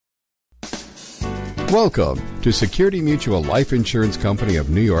Welcome to Security Mutual Life Insurance Company of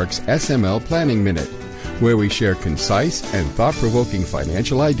New York's SML Planning Minute, where we share concise and thought-provoking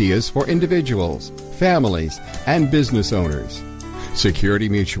financial ideas for individuals, families, and business owners. Security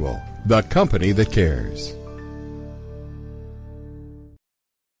Mutual, the company that cares.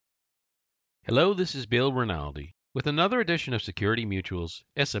 Hello, this is Bill Rinaldi with another edition of Security Mutual's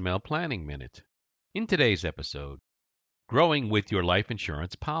SML Planning Minute. In today's episode, growing with your life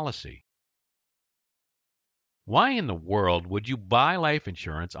insurance policy. Why in the world would you buy life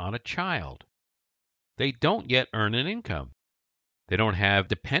insurance on a child? They don't yet earn an income. They don't have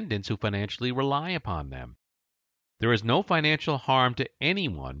dependents who financially rely upon them. There is no financial harm to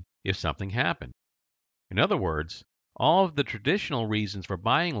anyone if something happened. In other words, all of the traditional reasons for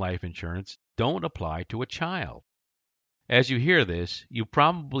buying life insurance don't apply to a child. As you hear this, you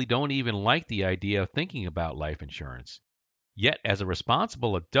probably don't even like the idea of thinking about life insurance. Yet, as a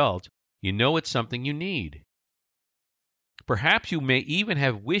responsible adult, you know it's something you need. Perhaps you may even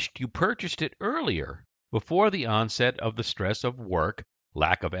have wished you purchased it earlier, before the onset of the stress of work,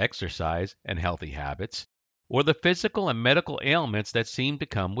 lack of exercise and healthy habits, or the physical and medical ailments that seem to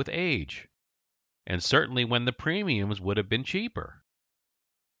come with age, and certainly when the premiums would have been cheaper.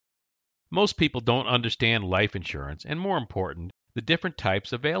 Most people don't understand life insurance, and more important, the different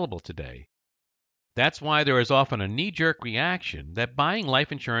types available today. That's why there is often a knee-jerk reaction that buying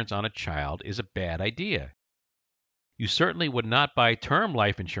life insurance on a child is a bad idea. You certainly would not buy term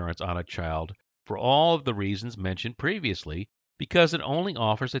life insurance on a child for all of the reasons mentioned previously because it only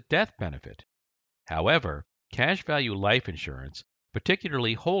offers a death benefit. However, cash value life insurance,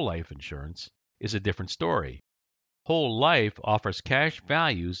 particularly whole life insurance, is a different story. Whole life offers cash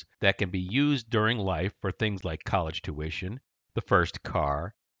values that can be used during life for things like college tuition, the first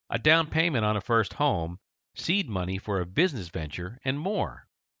car, a down payment on a first home, seed money for a business venture, and more.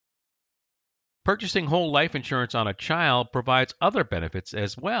 Purchasing whole life insurance on a child provides other benefits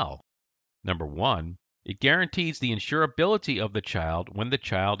as well. Number one, it guarantees the insurability of the child when the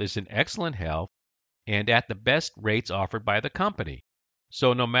child is in excellent health and at the best rates offered by the company.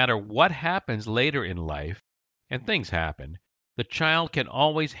 So no matter what happens later in life, and things happen, the child can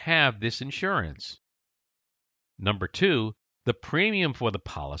always have this insurance. Number two, the premium for the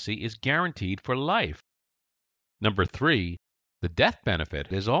policy is guaranteed for life. Number three, the death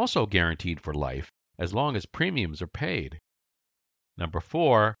benefit is also guaranteed for life as long as premiums are paid. Number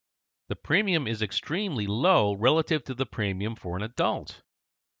four, the premium is extremely low relative to the premium for an adult.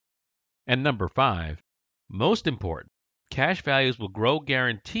 And number five, most important, cash values will grow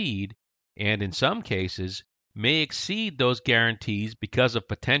guaranteed and in some cases may exceed those guarantees because of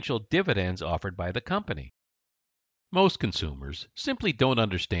potential dividends offered by the company. Most consumers simply don't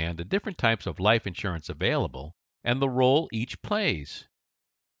understand the different types of life insurance available and the role each plays.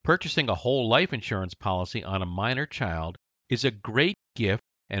 Purchasing a whole life insurance policy on a minor child is a great gift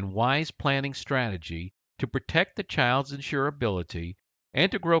and wise planning strategy to protect the child's insurability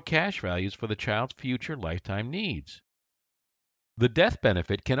and to grow cash values for the child's future lifetime needs. The death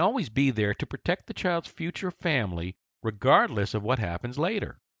benefit can always be there to protect the child's future family regardless of what happens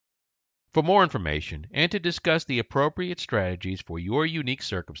later. For more information and to discuss the appropriate strategies for your unique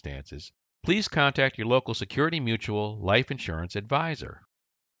circumstances, please contact your local Security Mutual life insurance advisor.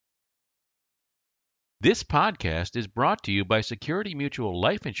 This podcast is brought to you by Security Mutual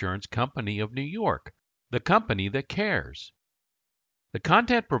Life Insurance Company of New York, the company that cares. The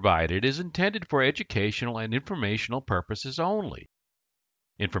content provided is intended for educational and informational purposes only.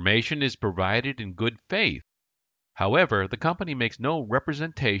 Information is provided in good faith. However, the company makes no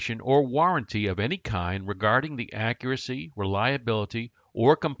representation or warranty of any kind regarding the accuracy, reliability,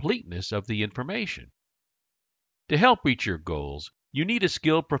 or completeness of the information. To help reach your goals, you need a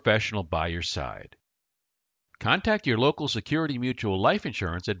skilled professional by your side. Contact your local Security Mutual life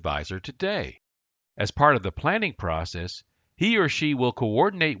insurance advisor today. As part of the planning process, he or she will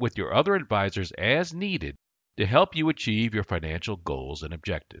coordinate with your other advisors as needed to help you achieve your financial goals and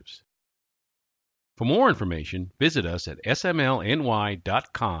objectives. For more information, visit us at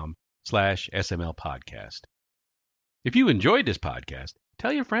smlny.com/smlpodcast. If you enjoyed this podcast,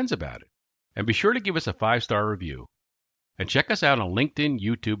 tell your friends about it. And be sure to give us a 5-star review. And check us out on LinkedIn,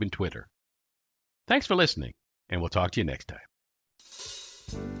 YouTube, and Twitter. Thanks for listening, and we'll talk to you next time.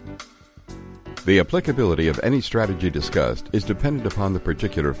 The applicability of any strategy discussed is dependent upon the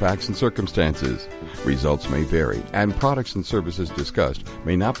particular facts and circumstances. Results may vary, and products and services discussed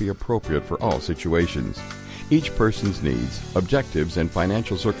may not be appropriate for all situations. Each person's needs, objectives, and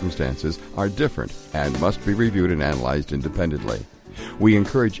financial circumstances are different and must be reviewed and analyzed independently. We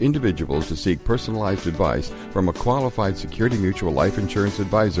encourage individuals to seek personalized advice from a qualified Security Mutual life insurance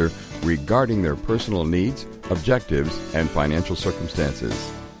advisor regarding their personal needs, objectives, and financial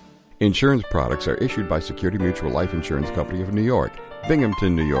circumstances. Insurance products are issued by Security Mutual Life Insurance Company of New York,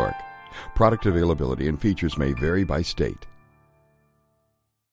 Binghamton, New York. Product availability and features may vary by state.